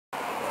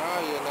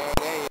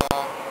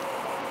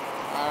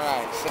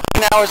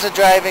15 hours of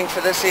driving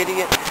for this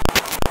idiot.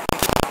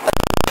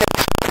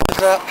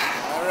 Up.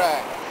 All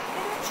right.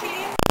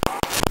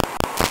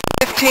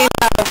 15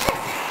 hours.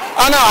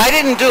 Oh no, I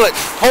didn't do it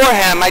for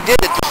him. I did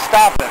it to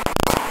stop him.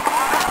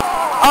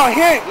 Oh,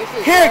 here,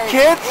 kids.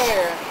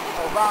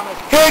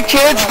 Here,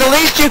 kids. The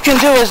least you can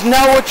do is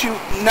know what you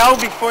know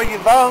before you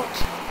vote.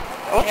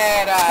 He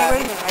had, hey,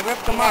 wait a minute, I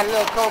ripped him had up. a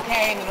little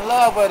cocaine in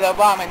love with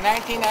Obama in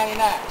 1999.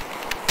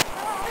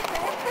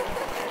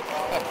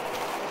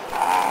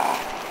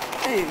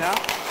 There you go.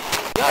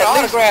 You ought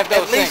to autograph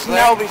those at least things,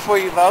 know before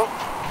you vote.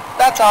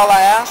 That's all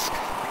I ask.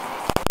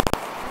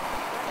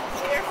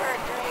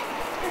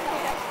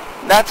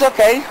 That's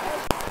okay.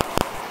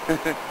 Yeah,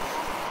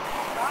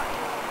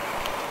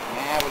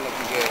 we're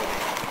looking good.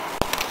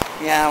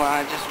 Yeah, well,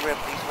 I just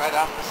ripped these right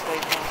off the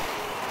staple.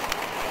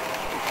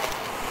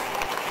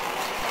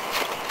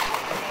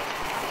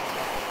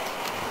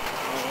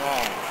 All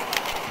right.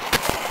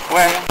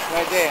 Where?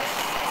 Right there.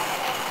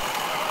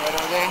 Right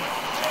over there.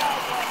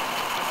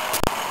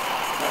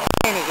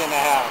 The is in the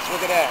house.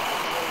 Look at that.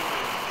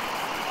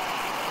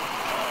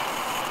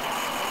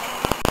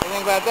 What do you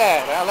think about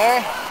that, huh,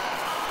 Larry?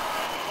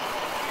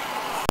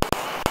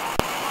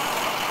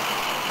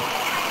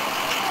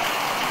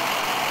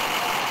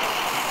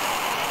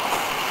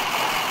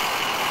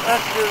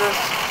 Let's do this.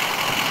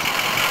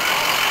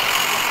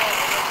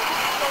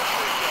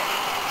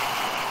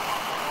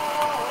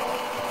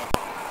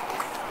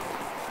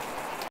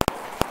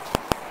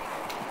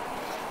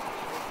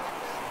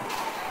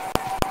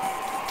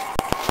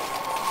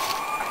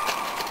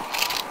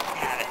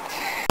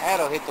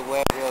 That'll hit the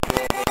web real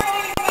good.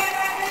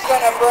 It's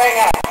gonna bring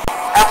us.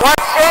 And what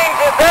change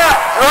is that?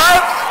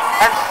 Drugs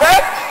and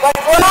sex? But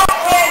Brown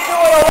can't do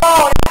it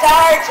alone. It's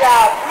our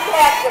job. We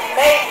have to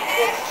make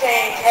this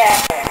change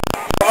happen.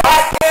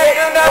 I can't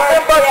do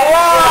nothing but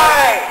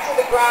lie. To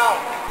the ground.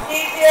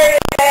 He's here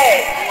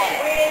today.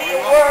 We need to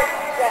work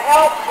to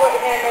help put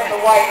him in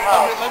the White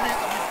House.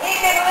 He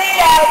can lead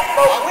us,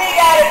 but we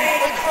gotta be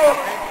the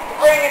troops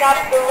bringing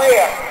up the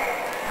rear.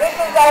 This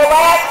is our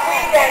last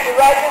weekend to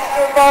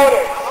register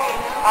voters.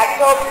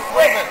 October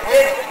 6th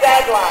is the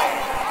deadline.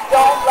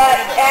 Don't let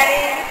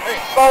any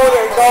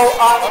voter go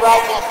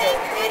unregistered.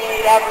 We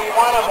need every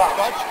one of them.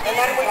 And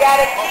then we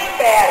got to keep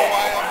at it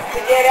to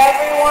get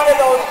every one of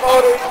those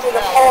voters to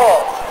the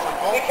polls.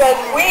 Because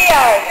we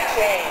are the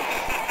change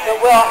that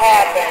will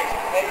happen.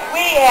 And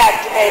we have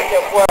to make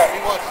it work.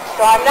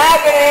 So I'm now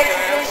going to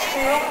introduce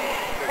to you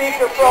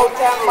Speaker Pro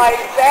Tem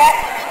Mike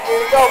Zack. Here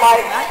we go,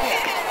 Mike.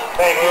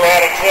 Thank you,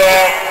 Madam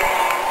Chair.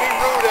 Be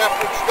rude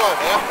after it's done.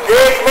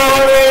 Good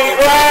morning,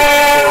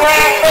 Grand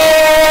Rapids!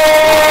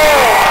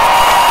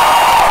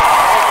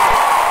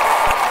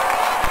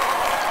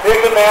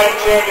 Did the Madam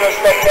Chair do a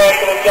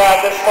spectacular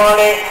job this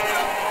morning?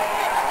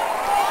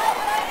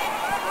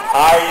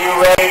 Are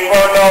you ready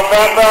for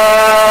November?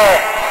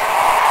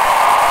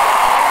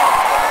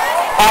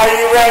 Are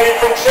you ready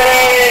for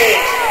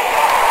change?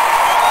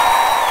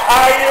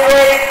 Are you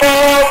ready for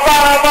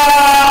Obama?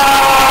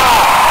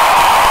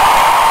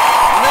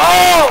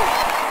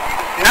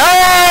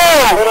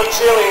 A little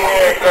chilly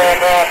here at Grand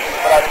Rapids,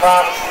 but I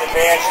promised the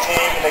advance team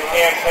and the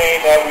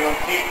campaign that we would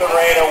keep the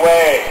rain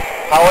away.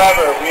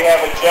 However, we have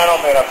a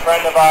gentleman, a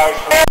friend of ours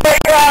from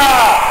America!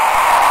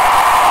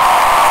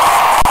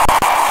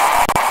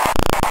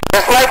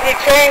 Just like you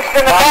changed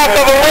in the back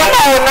of a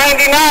limo in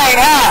 99,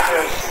 huh?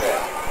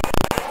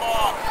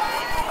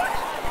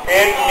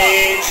 It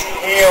needs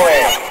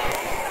healing.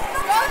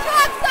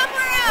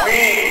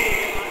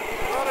 We,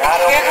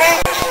 not only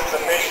citizens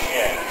of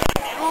Michigan,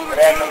 but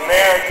as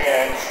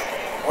Americans,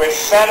 with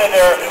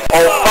Senator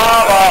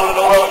Obama,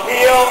 will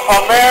heal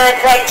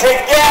America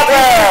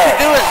together. What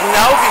you do is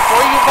know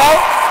before you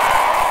vote?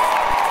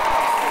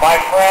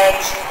 My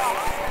friends,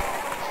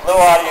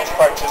 little audience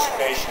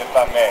participation, if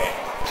I may.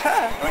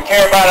 Do we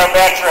care about our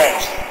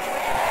veterans?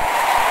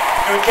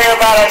 Do we care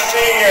about our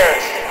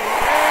seniors?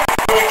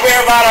 Do we care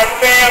about our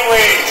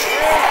families?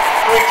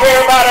 Do we care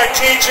about our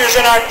teachers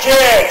and our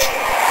kids?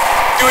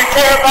 Do we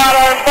care about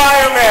our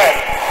environment?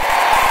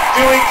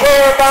 Do we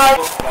care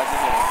about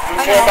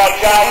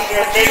jobs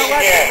here in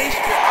Michigan?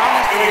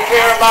 Do we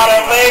care about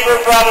our labor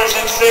brothers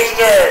and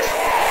sisters?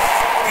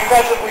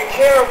 Because if we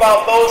care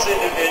about those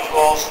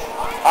individuals,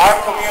 our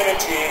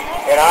community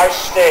and our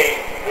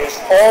state is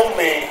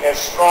only as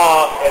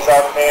strong as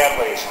our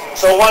families.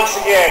 So once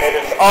again, it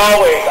is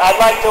always, I'd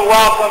like to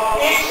welcome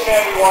each and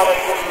every one of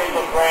you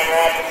from Grand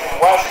Rapids and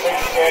West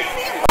Michigan.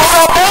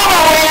 Obama,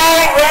 we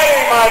ain't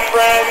ready, my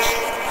friends,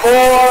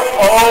 for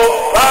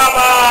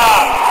Obama.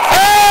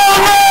 Hell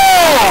no!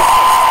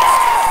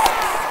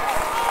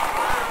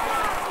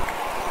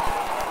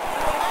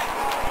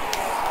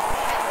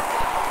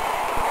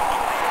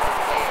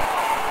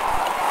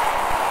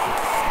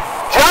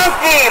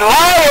 Junkie,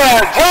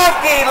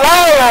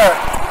 liar!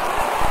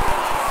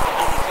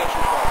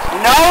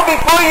 Know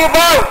before you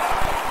vote.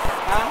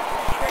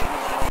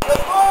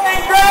 Good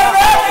morning, Grand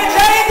Rapids.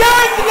 How you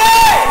doing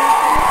today?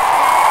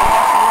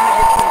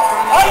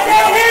 I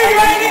can't hear you.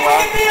 I think we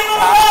can be a little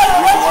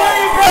louder. Let's hear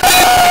you, Grand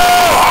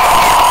Rapids.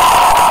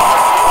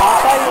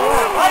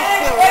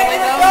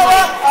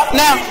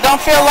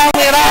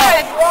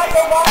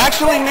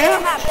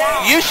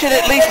 you should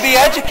at least be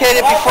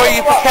educated before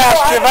you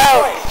cast your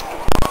vote.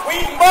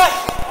 We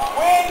must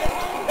win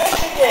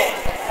Michigan,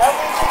 and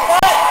we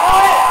cannot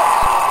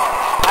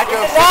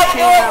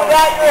do it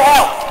without your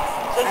help.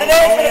 So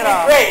today's going to be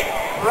great.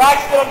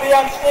 Rock's going to be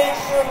on stage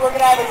soon. We're going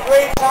to have a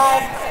great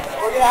time.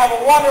 We're going to have a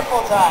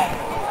wonderful time.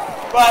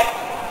 But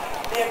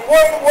the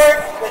important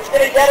work that's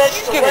going to get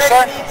us to where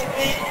we need to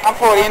be. I'm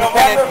for the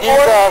independent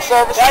youth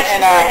service,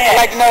 and I'd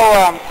like to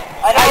know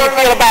how you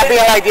feel about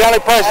being like the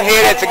only person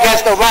here that's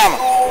against Obama.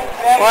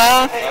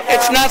 Well,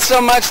 it's not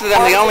so much that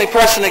I'm the only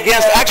person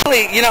against.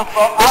 Actually,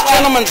 this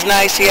gentleman's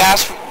nice. He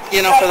asked,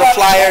 for the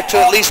flyer to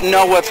at least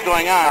know what's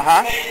going on.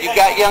 You've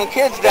got young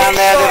kids down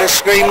there that are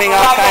screaming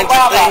all kinds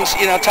of things,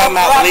 talking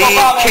about leave,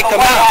 kick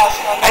them out.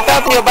 I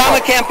thought the Obama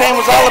campaign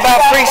was all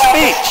about free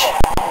speech.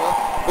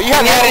 Well, you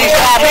haven't had any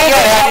time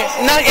yet, have you?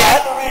 Not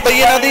yet, but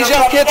these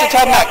young kids are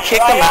talking about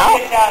kick them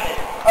out.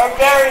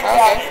 Okay.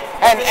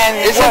 And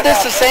isn't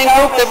this the same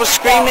group that was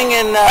screaming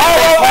in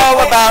St.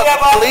 Paul about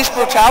police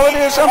brutality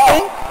or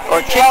something? Or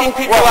kicking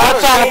people out?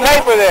 What's on the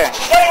paper there?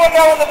 Does anyone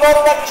know when the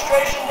voter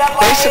registration deadline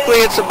is?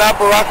 Basically, it's about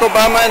Barack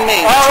Obama and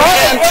me.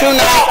 2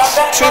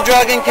 nights, 2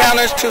 drug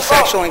encounters, 2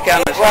 sexual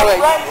encounters. Well,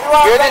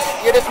 you're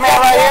this man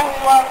right here?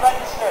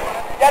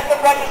 Get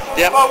them registered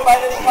to Yep. vote by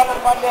this coming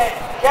Monday.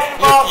 Get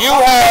involved.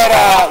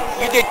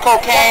 You did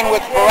cocaine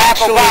with Barack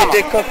Actually, Obama.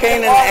 did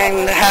cocaine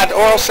and had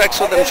oral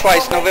sex with him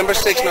twice, November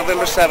 6,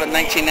 November 7,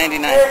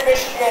 1999. Here in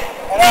Michigan.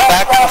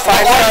 Back to the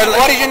 5-star.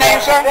 What is your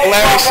name, sir?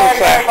 Larry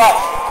Sinclair.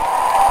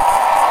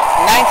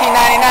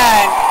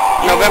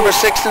 1999. November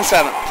 6th and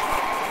 7th.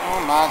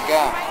 Oh my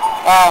God.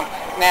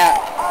 Now,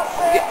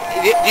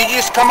 did you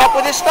just come up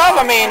with this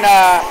stuff? I mean,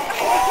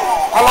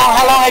 how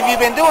long have you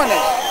been doing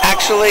this?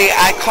 Actually,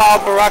 I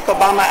called Barack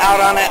Obama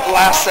out on it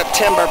last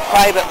September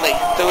privately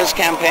through his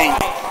campaign.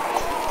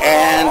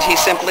 And he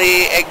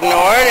simply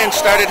ignored and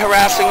started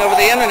harassing over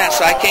the internet.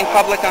 So I came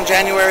public on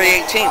January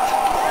 18th.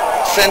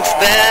 Since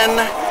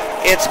then,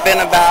 it's been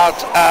about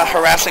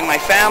harassing my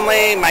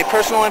family, my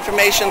personal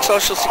information,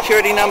 social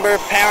security number,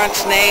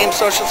 parents' names,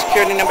 social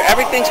security number.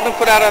 Everything's been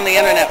put out on the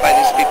internet by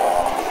these people.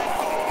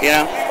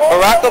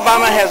 Barack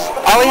Obama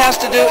all he has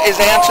to do is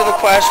answer the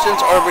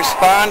questions or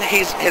respond.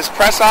 His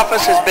press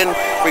office has been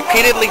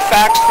repeatedly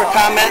faxed for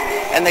comment,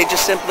 and they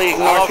just simply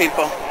ignore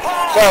people.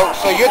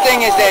 So your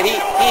thing is that he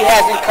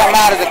hasn't come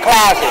out of the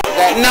closet.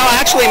 No,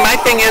 actually, my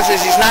thing is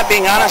he's not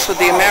being honest with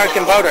the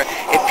American voter.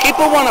 If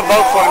people want to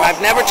vote for him,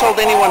 I've never told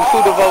anyone who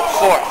to vote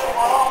for.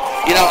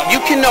 You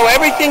can know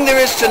everything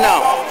there is to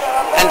know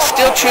and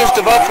still choose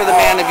to vote for the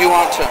man if you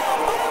want to.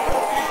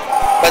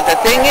 But the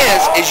thing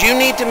is you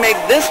need to make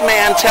this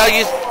man tell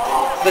you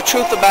the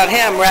truth about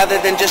him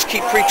rather than just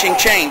keep preaching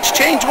change.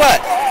 Change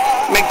what?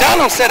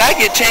 McDonald's said I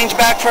get change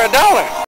back for $1.